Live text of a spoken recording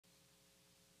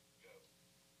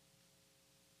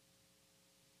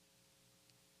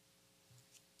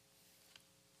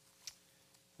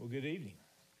Well, good evening.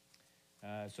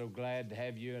 So glad to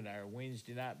have you in our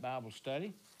Wednesday night Bible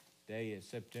study. Today is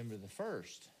September the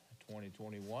 1st,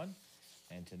 2021,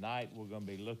 and tonight we're going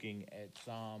to be looking at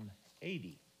Psalm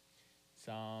 80.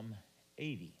 Psalm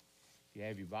 80. If you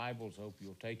have your Bibles, hope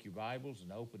you'll take your Bibles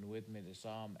and open with me to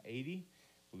Psalm 80.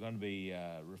 We're going to be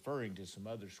referring to some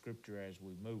other scripture as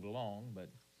we move along, but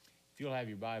if you'll have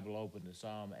your Bible open to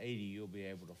Psalm 80, you'll be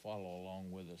able to follow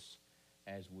along with us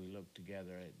as we look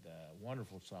together at the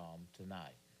wonderful psalm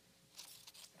tonight.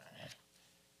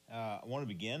 I want to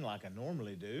begin like I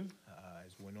normally do,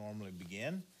 as we normally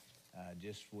begin,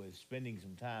 just with spending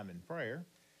some time in prayer.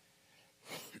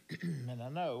 And I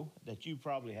know that you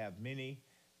probably have many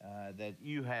that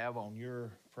you have on your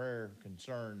prayer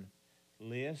concern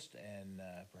list, and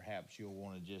perhaps you'll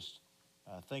want to just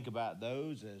think about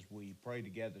those as we pray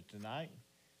together tonight.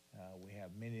 We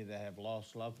have many that have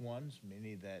lost loved ones,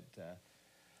 many that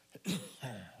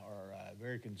are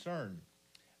very concerned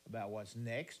about what's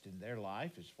next in their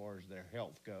life as far as their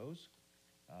health goes.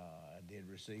 I did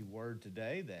receive word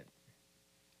today that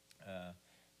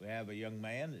we have a young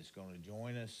man that's going to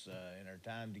join us in our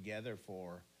time together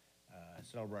for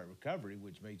Celebrate Recovery,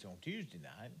 which meets on Tuesday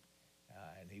night,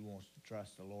 and he wants to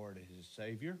trust the Lord as his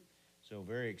Savior. So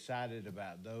very excited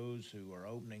about those who are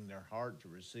opening their heart to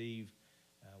receive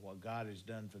what God has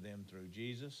done for them through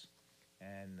Jesus.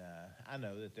 And I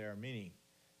know that there are many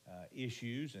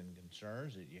issues and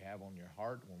concerns that you have on your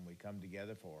heart when we come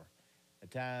together for a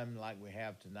time like we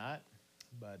have tonight.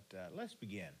 But let's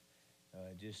begin.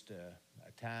 Just a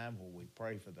time where we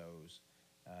pray for those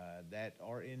that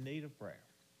are in need of prayer.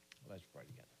 Let's pray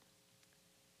together.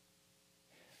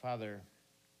 Father,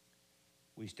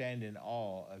 we stand in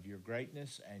awe of your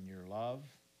greatness and your love.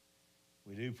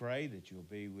 We do pray that you'll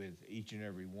be with each and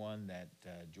every one that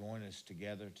join us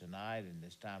together tonight in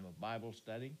this time of Bible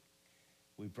study.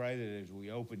 We pray that as we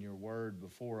open your word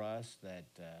before us, that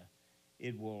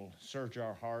it will search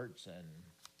our hearts and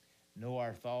know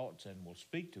our thoughts and will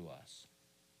speak to us.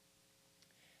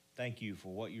 Thank you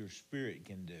for what your Spirit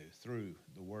can do through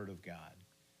the Word of God.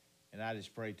 And I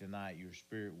just pray tonight your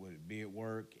Spirit would be at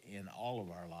work in all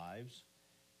of our lives.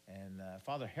 And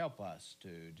Father, help us to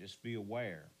just be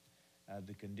aware of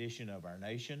the condition of our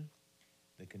nation,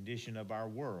 the condition of our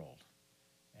world.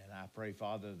 And I pray,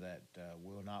 Father, that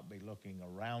we'll not be looking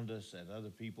around us at other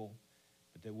people,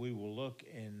 but that we will look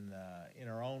in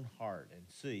our own heart and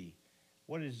see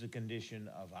what is the condition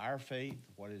of our faith,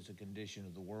 what is the condition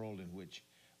of the world in which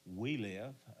we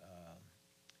live.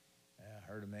 I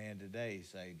heard a man today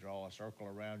say, draw a circle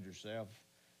around yourself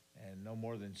and no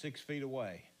more than 6 feet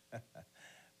away.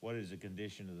 What is the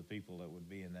condition of the people that would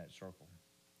be in that circle?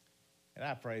 And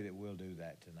I pray that we'll do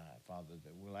that tonight, Father,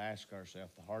 that we'll ask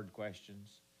ourselves the hard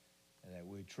questions and that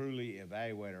we truly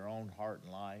evaluate our own heart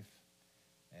and life.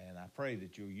 And I pray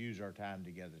that you'll use our time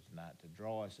together tonight to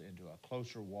draw us into a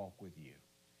closer walk with you.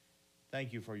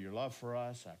 Thank you for your love for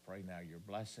us. I pray now your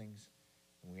blessings.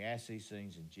 And we ask these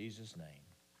things in Jesus' name.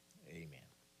 Amen.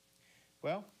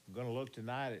 Well, we're going to look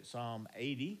tonight at Psalm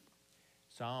 80.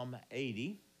 Psalm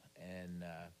 80, and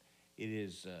it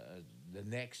is the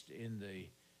next in the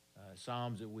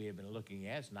Psalms that we have been looking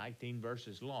at. It's 19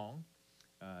 verses long,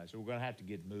 so we're going to have to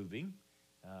get moving.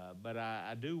 But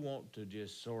I do want to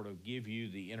just sort of give you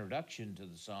the introduction to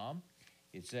the Psalm.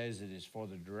 It says it is for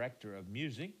the director of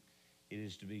music. It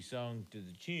is to be sung to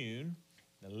the tune,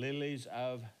 The Lilies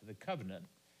of the Covenant.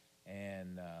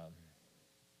 And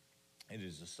it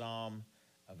is a psalm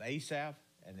of Asaph,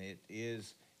 and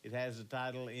it has a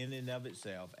title in and of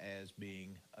itself as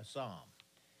being a psalm.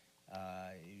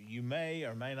 You may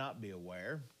or may not be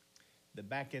aware that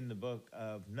back in the book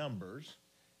of Numbers,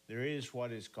 there is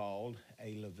what is called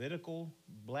a Levitical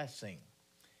blessing.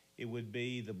 It would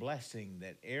be the blessing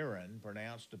that Aaron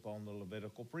pronounced upon the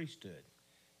Levitical priesthood.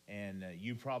 And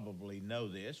you probably know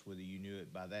this, whether you knew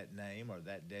it by that name or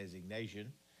that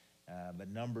designation. But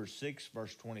Numbers 6,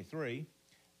 verse 23,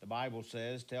 the Bible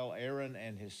says, tell Aaron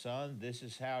and his son, this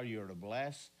is how you are to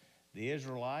bless the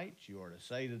Israelites. You are to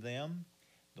say to them,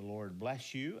 the Lord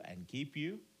bless you and keep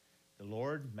you. The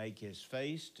Lord make his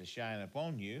face to shine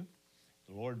upon you.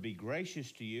 The Lord be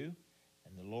gracious to you.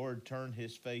 And the Lord turn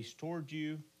his face toward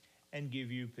you and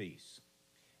give you peace.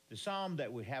 The psalm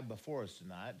that we have before us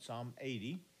tonight, Psalm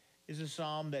 80, is a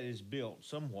psalm that is built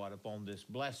somewhat upon this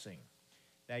blessing.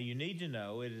 Now you need to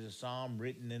know it is a psalm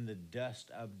written in the dust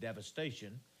of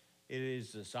devastation.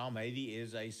 Psalm 80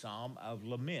 is a psalm of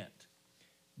lament.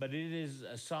 But it is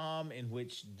a psalm in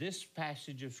which this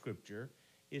passage of Scripture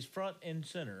is front and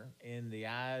center in the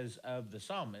eyes of the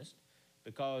psalmist,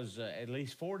 because at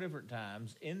least 4 different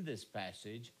times in this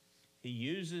passage, he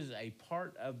uses a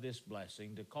part of this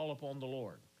blessing to call upon the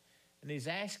Lord. And he's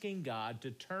asking God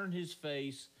to turn his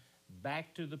face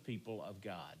back to the people of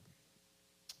God.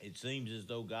 It seems as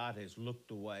though God has looked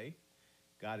away.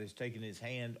 God has taken his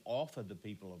hand off of the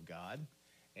people of God,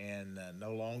 and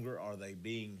no longer are they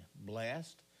being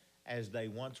blessed as they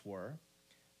once were.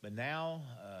 But now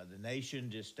the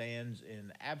nation just stands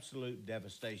in absolute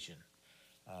devastation.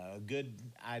 A good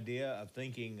idea of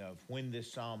thinking of when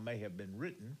this psalm may have been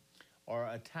written, or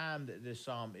a time that this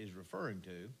psalm is referring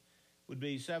to, would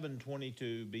be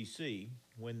 722 BC,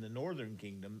 when the northern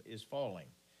kingdom is falling.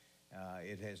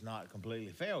 It has not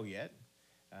completely failed yet.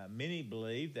 Many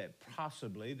believe that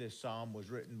possibly this psalm was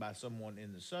written by someone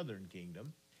in the southern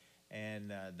kingdom,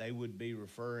 and they would be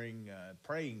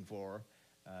praying for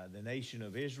the nation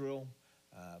of Israel,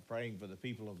 praying for the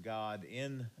people of God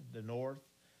in the north,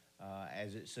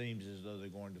 as it seems as though they're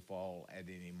going to fall at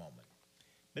any moment.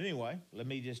 But anyway, let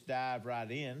me just dive right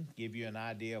in, give you an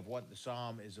idea of what the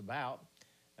psalm is about.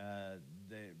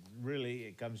 Really,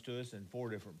 it comes to us in four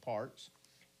different parts.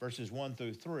 Verses 1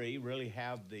 through 3 really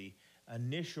have the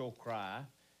initial cry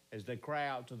as they cry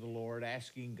out to the Lord,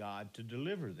 asking God to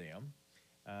deliver them,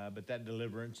 but that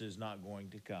deliverance is not going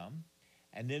to come.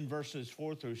 And then verses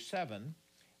 4 through 7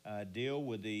 deal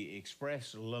with the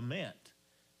express lament,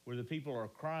 where the people are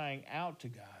crying out to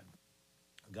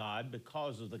God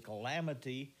because of the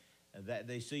calamity that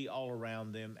they see all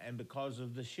around them, and because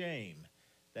of the shame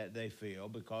that they feel,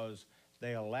 because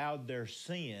they allowed their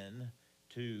sin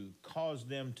to cause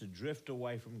them to drift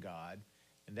away from God,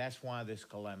 and that's why this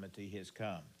calamity has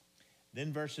come.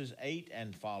 Then verses 8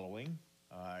 and following,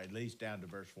 at least down to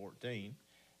verse 14,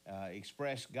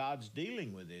 express God's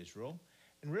dealing with Israel,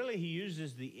 and really he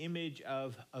uses the image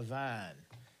of a vine.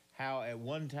 How at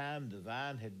one time the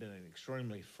vine had been an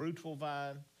extremely fruitful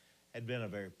vine, had been a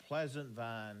very pleasant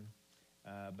vine,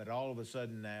 but all of a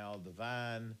sudden now the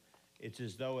vine, it's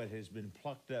as though it has been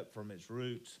plucked up from its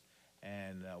roots,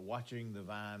 and watching the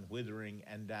vine withering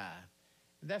and die.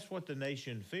 And that's what the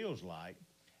nation feels like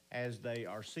as they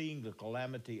are seeing the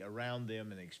calamity around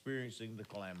them and experiencing the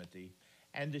calamity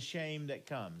and the shame that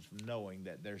comes from knowing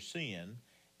that their sin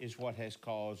is what has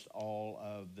caused all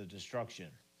of the destruction.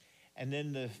 And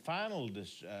then the final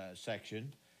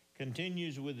section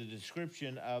continues with a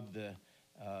description of the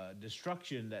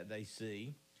destruction that they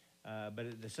see, but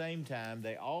at the same time,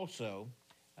 they also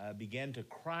begin to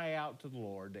cry out to the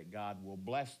Lord that God will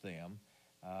bless them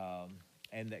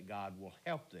and that God will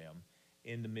help them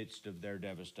in the midst of their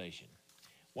devastation.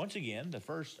 Once again, the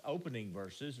first opening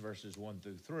verses, verses 1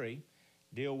 through 3,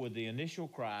 deal with the initial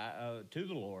cry to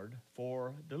the Lord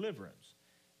for deliverance.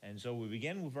 And so we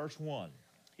begin with verse 1.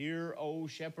 Hear, O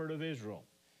shepherd of Israel,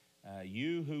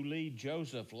 you who lead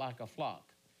Joseph like a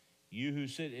flock, you who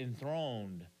sit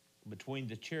enthroned between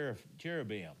the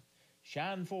cherubim,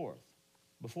 shine forth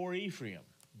before Ephraim,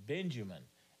 Benjamin,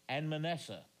 and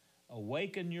Manasseh.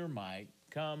 Awaken your might,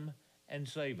 come and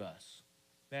save us.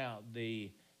 Now,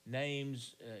 the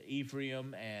names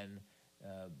Ephraim and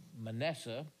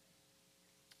Manasseh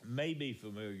may be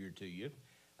familiar to you.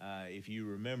 If you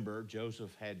remember,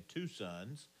 Joseph had two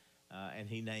sons, and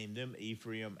he named them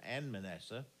Ephraim and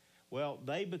Manasseh. Well,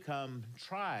 they become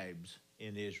tribes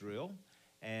in Israel,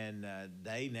 and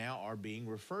they now are being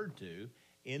referred to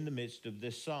in the midst of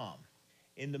this psalm.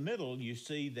 In the middle, you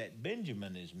see that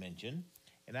Benjamin is mentioned,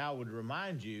 and I would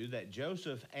remind you that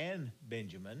Joseph and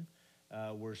Benjamin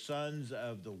were sons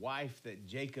of the wife that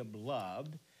Jacob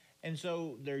loved, and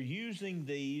so they're using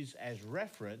these as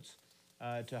reference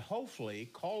to hopefully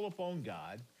call upon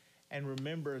God and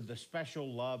remember the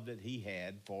special love that he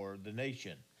had for the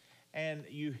nation. And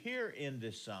you hear in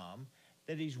this psalm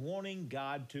that he's wanting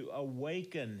God to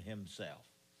awaken himself.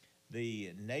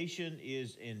 The nation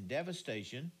is in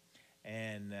devastation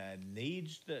and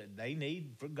they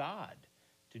need for God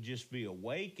to just be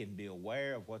awake and be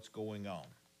aware of what's going on.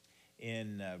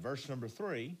 In verse number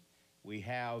 3, we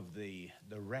have the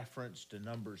reference to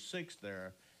number 6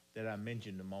 there that I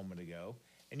mentioned a moment ago.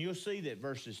 And you'll see that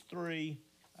verse 3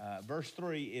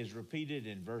 is repeated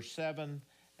in verse 7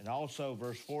 and also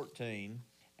verse 14,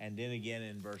 and then again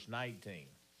in verse 19.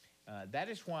 That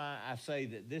is why I say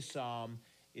that this psalm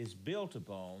is built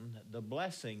upon the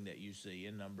blessing that you see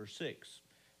in number 6.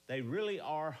 They really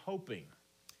are hoping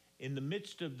in the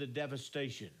midst of the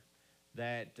devastation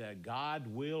that God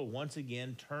will once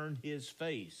again turn his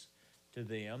face to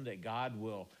them, that God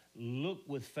will look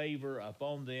with favor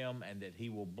upon them, and that he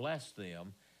will bless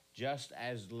them just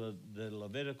as the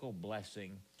Levitical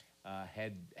blessing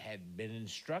had been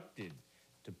instructed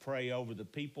to pray over the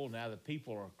people. Now the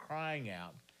people are crying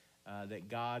out that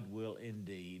God will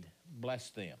indeed bless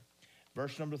them.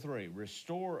 Verse number 3,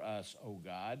 restore us, O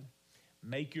God,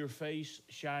 make your face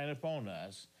shine upon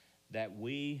us, that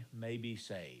we may be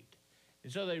saved.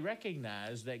 And so they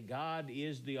recognize that God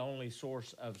is the only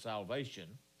source of salvation.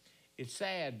 It's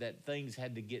sad that things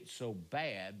had to get so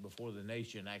bad before the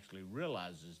nation actually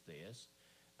realizes this,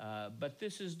 but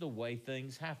this is the way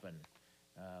things happen.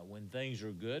 When things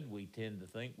are good, we tend to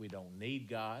think we don't need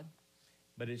God,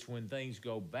 but it's when things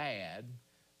go bad,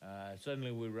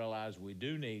 suddenly we realize we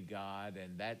do need God,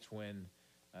 and that's when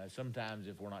sometimes,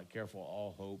 if we're not careful,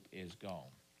 all hope is gone.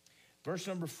 Verse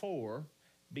number 4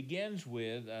 begins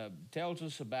with, tells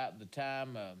us about the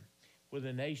time where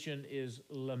the nation is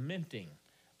lamenting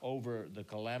over the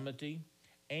calamity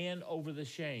and over the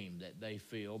shame that they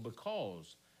feel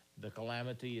because the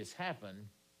calamity has happened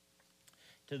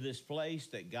to this place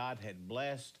that God had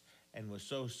blessed and was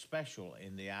so special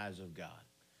in the eyes of God.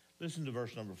 Listen to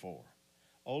verse number 4.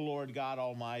 O Lord God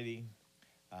Almighty,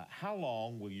 how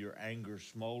long will your anger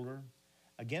smolder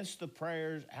against the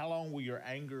prayers? How long will your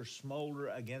anger smolder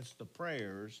against the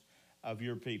prayers of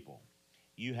your people?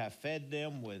 You have fed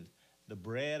them with the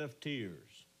bread of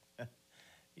tears.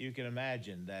 You can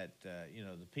imagine that,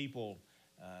 the people,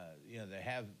 they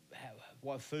have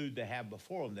what food they have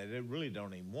before them that they really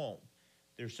don't even want.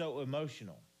 They're so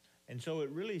emotional. And so it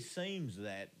really seems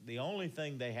that the only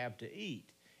thing they have to eat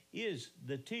is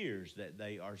the tears that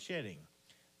they are shedding.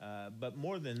 But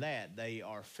more than that, they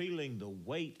are feeling the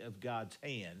weight of God's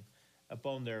hand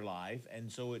upon their life. And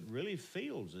so it really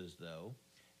feels as though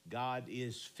God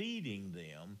is feeding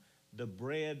them the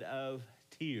bread of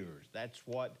tears. That's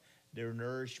what their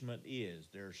nourishment is.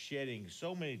 They're shedding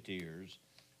so many tears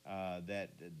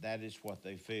that is what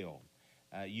they feel.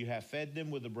 You have fed them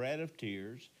with the bread of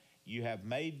tears. You have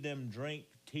made them drink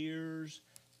tears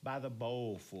by the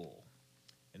bowlful.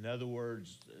 In other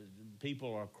words,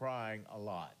 people are crying a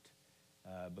lot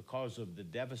because of the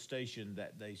devastation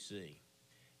that they see.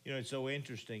 It's so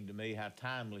interesting to me how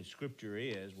timely Scripture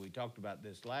is. We talked about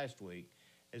this last week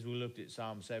as we looked at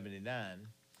Psalm 79.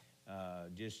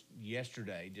 Just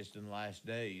yesterday, just in the last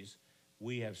days,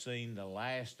 we have seen the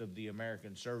last of the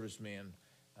American servicemen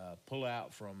pull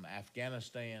out from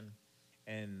Afghanistan,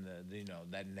 and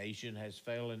that nation has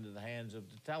fell into the hands of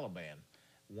the Taliban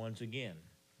once again.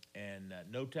 And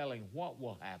no telling what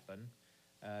will happen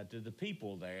to the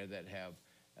people there that have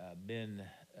been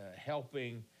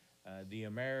helping the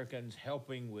Americans,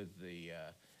 helping with the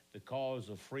cause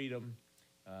of freedom.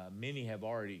 Many have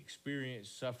already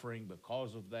experienced suffering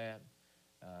because of that.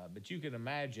 But you can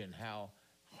imagine how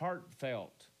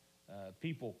heartfelt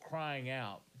people crying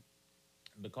out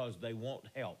because they want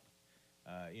help.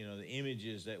 The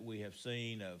images that we have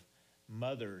seen of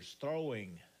mothers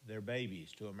throwing their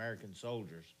babies to American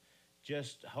soldiers,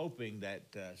 just hoping that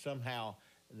somehow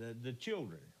the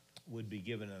children would be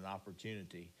given an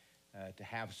opportunity to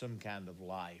have some kind of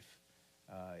life.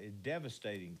 A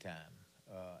devastating time.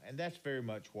 And that's very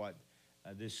much what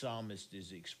this psalmist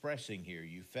is expressing here.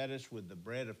 You fed us with the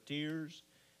bread of tears.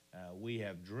 We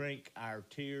have drank our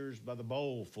tears by the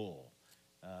bowl full,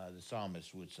 the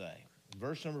psalmist would say.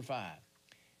 Verse number 5.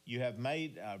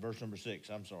 Verse number 6,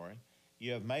 I'm sorry.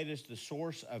 You have made us the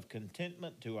source of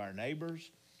contentment to our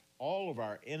neighbors. All of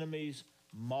our enemies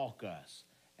mock us.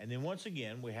 And then once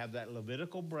again, we have that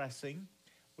Levitical blessing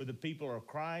where the people are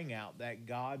crying out that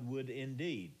God would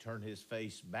indeed turn his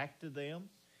face back to them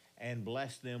and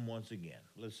bless them once again.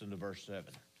 Listen to verse 7.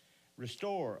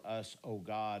 Restore us, O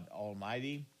God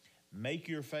Almighty. Make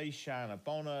your face shine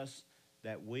upon us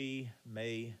that we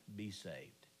may be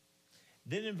saved.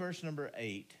 Then in verse number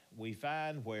 8, we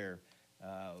find where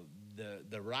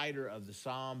the writer of the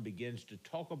psalm begins to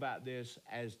talk about this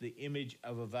as the image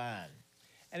of a vine.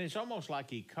 And it's almost like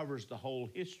he covers the whole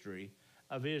history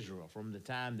of Israel from the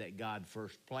time that God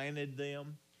first planted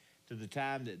them to the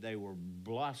time that they were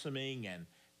blossoming and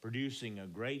producing a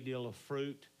great deal of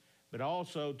fruit, but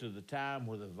also to the time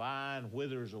where the vine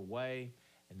withers away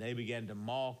and they began to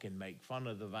mock and make fun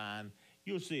of the vine.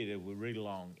 You'll see it if we read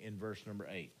along in verse number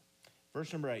 8.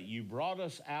 Verse number 8, you brought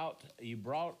us out, you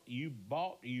brought a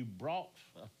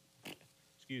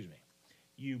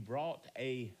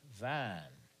vine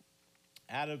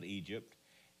out of Egypt.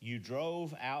 You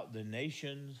drove out the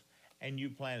nations and you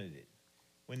planted it.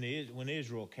 When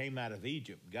Israel came out of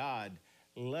Egypt, God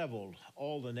leveled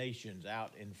all the nations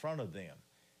out in front of them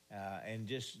and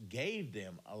just gave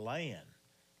them a land.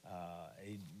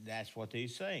 That's what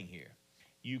he's saying here.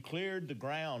 You cleared the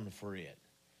ground for it,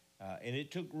 and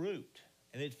it took root,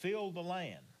 and it filled the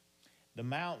land. The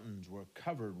mountains were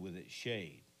covered with its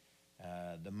shade,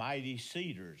 the mighty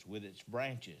cedars with its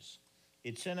branches.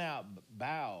 It sent out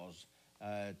boughs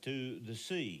to the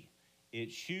sea.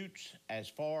 It shoots as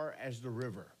far as the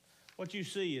river. What you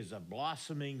see is a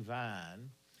blossoming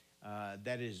vine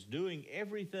that is doing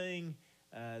everything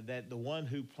that the one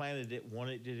who planted it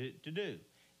wanted it to do.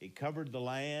 It covered the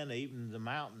land, even the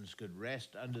mountains could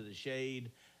rest under the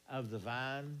shade of the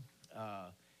vine.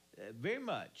 Very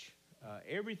much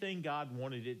everything God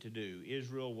wanted it to do,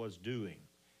 Israel was doing.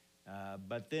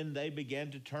 But then they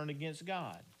began to turn against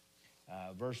God.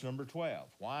 Verse number 12,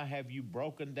 why have you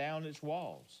broken down its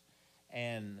walls?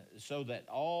 And so that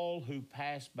all who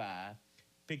pass by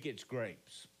pick its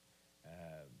grapes.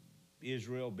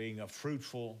 Israel being a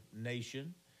fruitful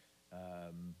nation,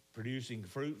 producing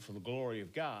fruit for the glory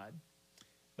of God.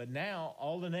 But now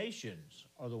all the nations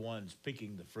are the ones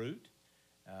picking the fruit,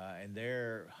 and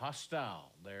they're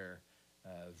hostile, they're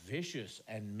vicious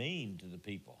and mean to the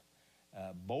people.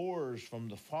 Boars from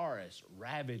the forest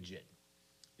ravage it.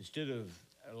 Instead of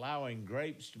allowing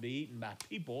grapes to be eaten by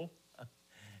people,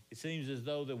 it seems as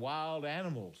though the wild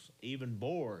animals, even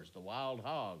boars, the wild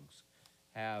hogs,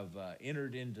 have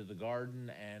entered into the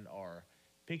garden and are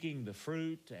picking the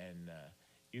fruit. And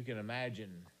you can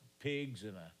imagine pigs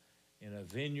in a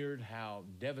vineyard, how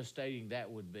devastating that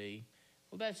would be.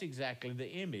 Well, that's exactly the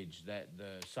image that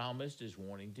the psalmist is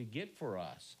wanting to get for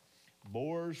us.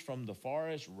 Boars from the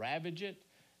forest ravage it.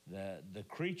 The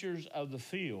creatures of the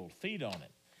field feed on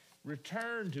it.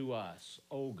 Return to us,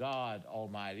 O God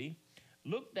Almighty.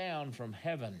 Look down from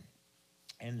heaven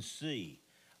and see.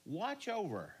 Watch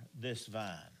over this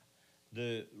vine.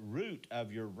 The root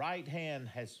your right hand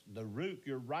has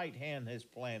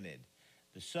planted.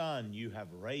 The son you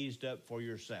have raised up for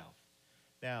yourself.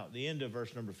 Now, the end of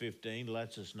verse number 15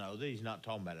 lets us know that he's not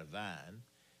talking about a vine.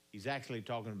 He's actually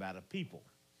talking about a people.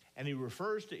 And he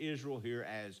refers to Israel here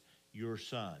as your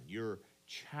son, your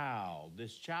child,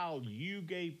 this child you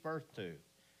gave birth to.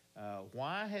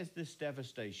 Why has this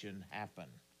devastation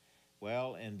happened?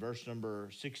 Well, in verse number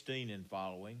 16 and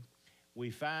following, we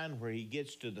find where he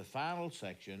gets to the final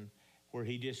section where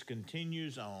he just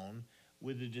continues on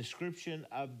with the description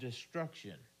of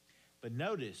destruction. But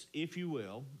notice, if you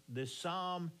will, this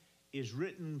psalm is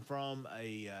written from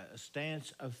a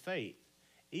stance of faith.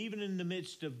 Even in the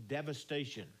midst of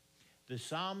devastation, the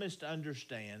psalmist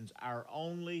understands our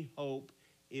only hope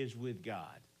is with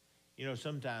God. You know,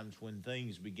 sometimes when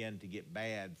things begin to get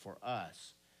bad for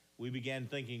us, we begin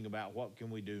thinking about what can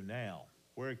we do now?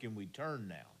 Where can we turn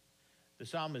now? The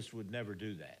psalmist would never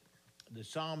do that. The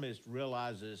psalmist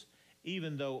realizes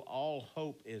even though all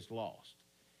hope is lost,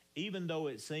 even though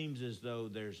it seems as though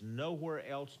there's nowhere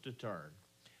else to turn,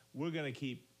 we're going to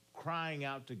keep crying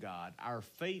out to God. Our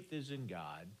faith is in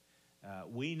God.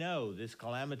 We know this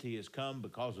calamity has come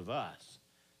because of us,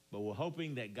 but we're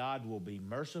hoping that God will be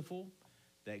merciful,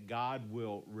 that God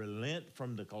will relent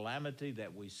from the calamity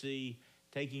that we see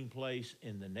taking place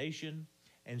in the nation.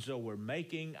 And so we're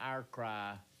making our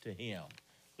cry to him.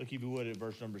 Look, if you would, at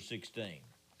verse number 16.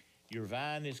 Your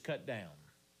vine is cut down.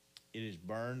 It is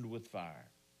burned with fire.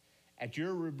 At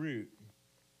your rebuke,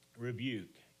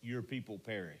 your people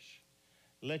perish.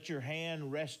 Let your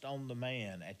hand rest on the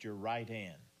man at your right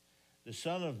hand. The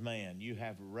Son of Man you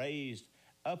have raised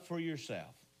up for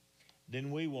yourself.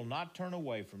 Then we will not turn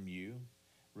away from you.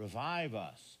 Revive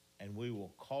us, and we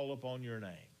will call upon your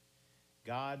name.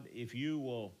 God, if you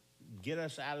will get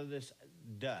us out of this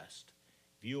dust,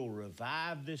 if you'll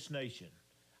revive this nation,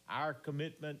 our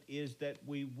commitment is that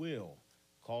we will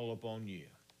call upon you.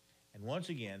 And once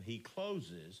again, he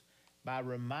closes by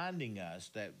reminding us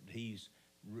that he's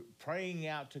crying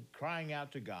out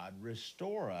to God,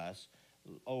 restore us,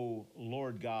 O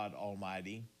Lord God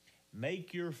Almighty,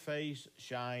 make your face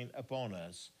shine upon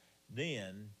us,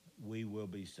 then we will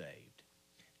be saved.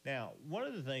 Now, one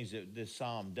of the things that this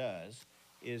psalm does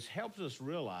is helps us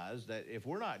realize that if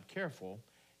we're not careful,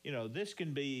 you know, this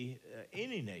can be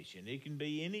any nation. It can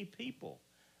be any people.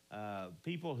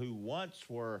 People who once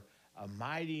were a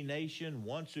mighty nation,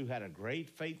 once who had a great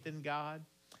faith in God,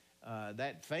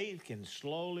 that faith can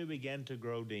slowly begin to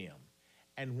grow dim.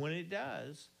 And when it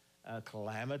does,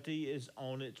 calamity is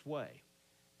on its way.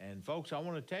 And folks, I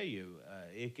want to tell you,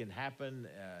 it can happen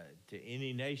to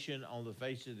any nation on the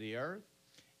face of the earth.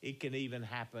 It can even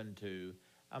happen to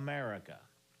America.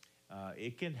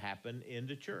 It can happen in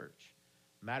the church.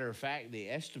 Matter of fact, the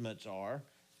estimates are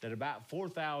that about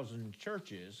 4,000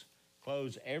 churches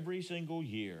close every single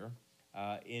year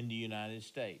in the United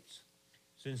States.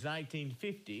 Since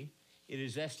 1950, it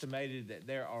is estimated that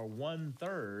there are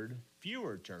 1/3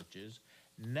 fewer churches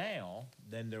now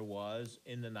than there was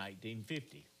in the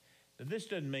 1950s. Now, this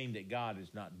doesn't mean that God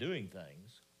is not doing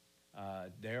things.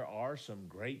 There are some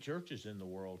great churches in the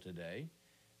world today,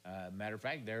 Matter of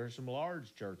fact, there are some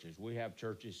large churches. We have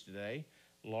churches today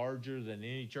larger than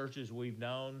any churches we've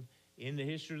known in the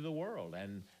history of the world,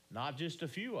 and not just a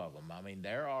few of them. I mean,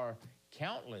 there are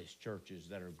countless churches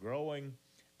that are growing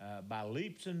by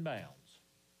leaps and bounds.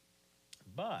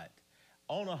 But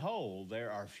on a whole,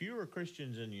 there are fewer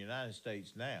Christians in the United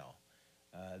States now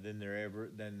than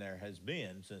there has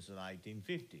been since the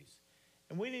 1950s.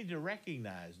 And we need to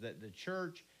recognize that the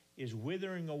church is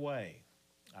withering away.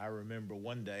 I remember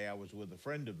one day I was with a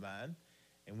friend of mine,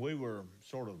 and we were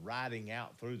sort of riding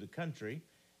out through the country,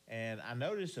 and I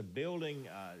noticed a building.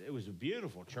 It was a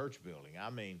beautiful church building. I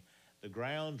mean, the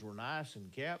grounds were nice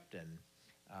and kept, and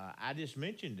I just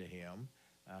mentioned to him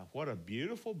what a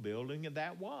beautiful building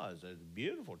that was. A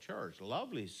beautiful church,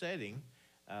 lovely setting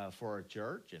for a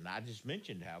church, and I just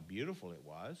mentioned how beautiful it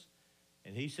was.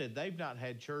 And he said they've not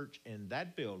had church in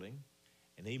that building,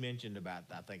 and he mentioned about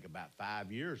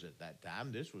 5 years at that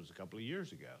time. This was a couple of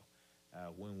years ago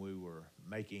when we were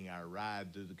making our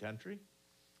ride through the country.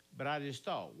 But I just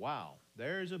thought, wow,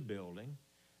 there's a building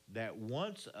that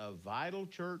once a vital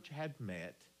church had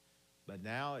met, but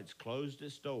now it's closed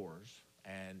its doors,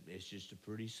 and it's just a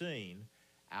pretty scene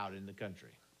out in the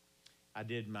country. I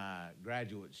did my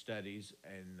graduate studies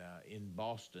in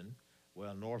Boston,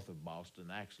 well, north of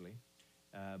Boston, actually.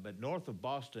 But north of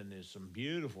Boston is some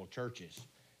beautiful churches.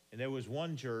 And there was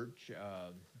one church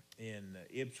in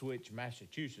Ipswich,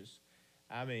 Massachusetts.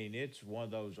 I mean, it's one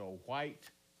of those old white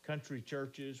country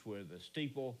churches where the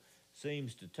steeple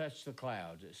seems to touch the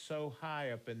clouds. It's so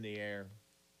high up in the air.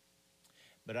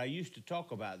 But I used to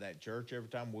talk about that church every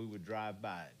time we would drive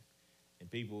by it. And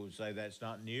people would say that's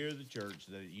not near the church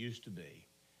that it used to be.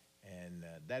 And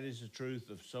that is the truth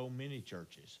of so many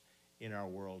churches in our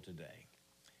world today.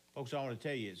 Folks, I want to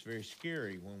tell you, it's very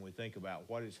scary when we think about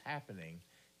what is happening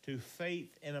to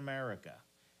faith in America.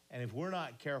 And if we're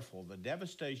not careful, the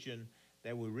devastation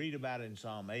that we read about in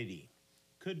Psalm 80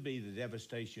 could be the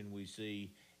devastation we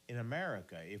see in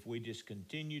America if we just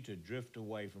continue to drift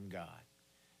away from God.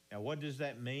 Now, what does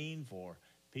that mean for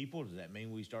people? Does that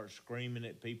mean we start screaming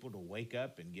at people to wake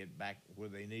up and get back where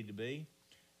they need to be?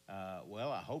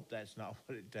 Well, I hope that's not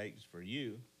what it takes for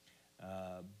you.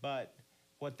 But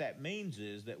what that means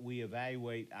is that we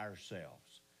evaluate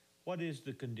ourselves. What is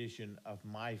the condition of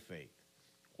my faith?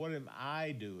 What am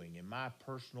I doing in my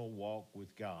personal walk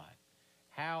with God?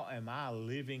 How am I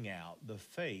living out the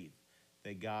faith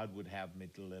that God would have me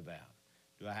to live out?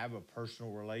 Do I have a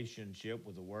personal relationship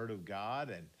with the Word of God,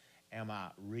 and am I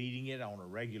reading it on a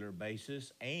regular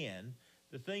basis? And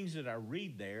the things that I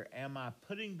read there, am I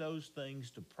putting those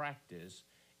things to practice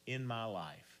in my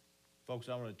life? Folks,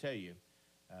 I want to tell you,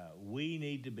 we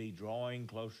need to be drawing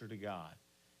closer to God,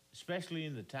 especially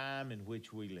in the time in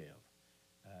which we live.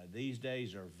 These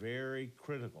days are very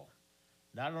critical,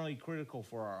 not only critical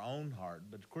for our own heart,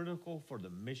 but critical for the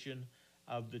mission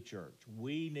of the church.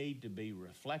 We need to be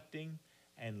reflecting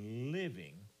and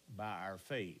living by our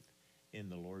faith in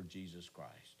the Lord Jesus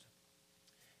Christ.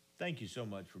 Thank you so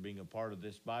much for being a part of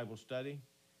this Bible study.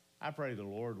 I pray the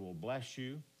Lord will bless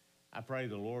you. I pray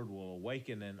the Lord will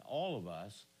awaken in all of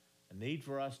us a need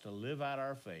for us to live out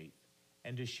our faith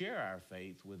and to share our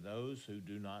faith with those who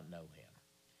do not know Him.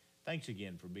 Thanks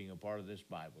again for being a part of this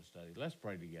Bible study. Let's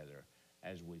pray together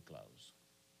as we close.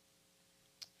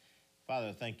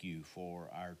 Father, thank you for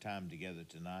our time together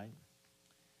tonight.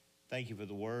 Thank you for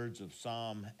the words of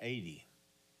Psalm 80.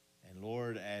 And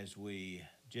Lord, as we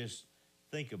just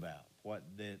think about what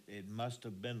that it must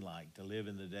have been like to live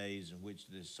in the days in which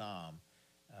this psalm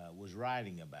was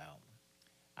writing about,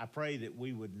 I pray that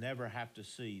we would never have to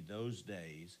see those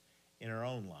days in our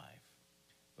own life.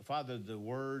 But Father, the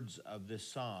words of this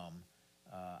psalm,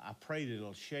 I pray that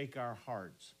it'll shake our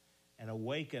hearts and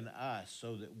awaken us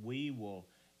so that we will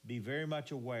be very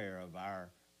much aware of our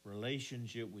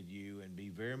relationship with you and be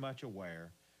very much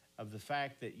aware of the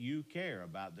fact that you care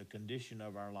about the condition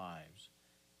of our lives.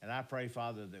 And I pray,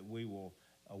 Father, that we will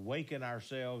awaken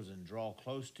ourselves and draw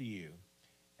close to you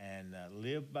and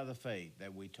live by the faith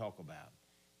that we talk about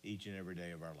each and every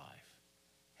day of our life.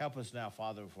 Help us now,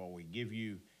 Father, for we give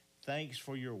you thanks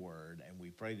for your word, and we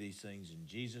pray these things in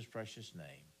Jesus' precious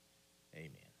name.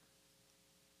 Amen.